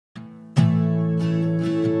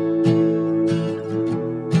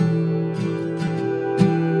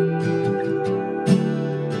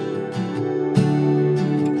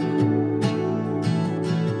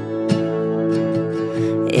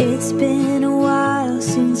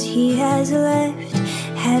since he has left.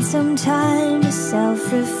 Had some time to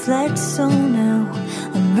self-reflect, so now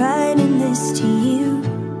I'm writing this to you.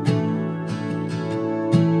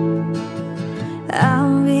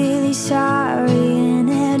 I'm really sorry in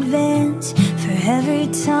advance for every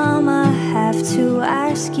time I have to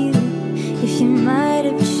ask you if you might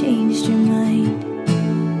have changed your mind.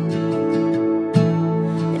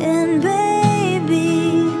 And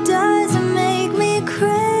baby, does it make me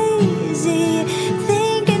crazy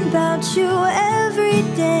thinking about you every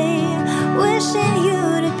day, wishing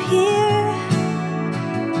you'd appear.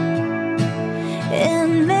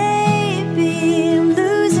 And maybe I'm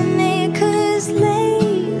losing it, 'cause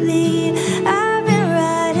lately I've been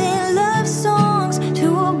writing love songs to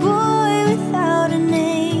a boy without a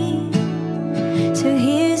name. So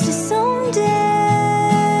here's to someday.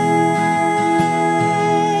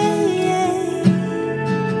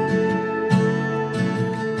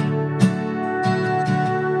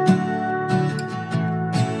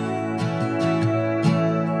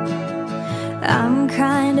 I'm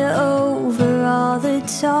kinda over all the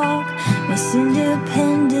talk. Miss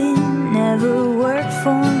Independent never worked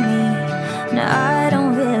for me. Now I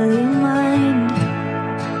don't really mind.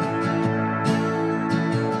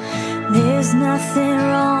 There's nothing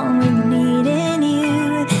wrong with needing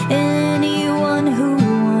you. Anyone who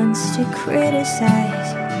wants to criticize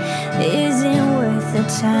isn't worth the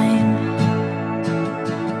time.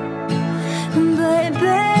 But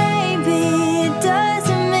baby, it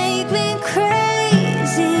doesn't make me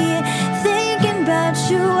crazy thinking about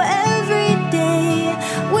you every day,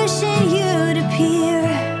 wishing you'd appear.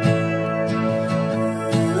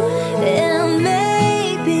 And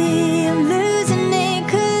maybe I'm losing it,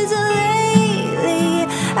 'cause lately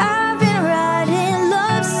I've been writing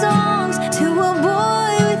love songs to a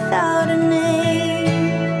boy without a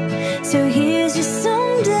name. So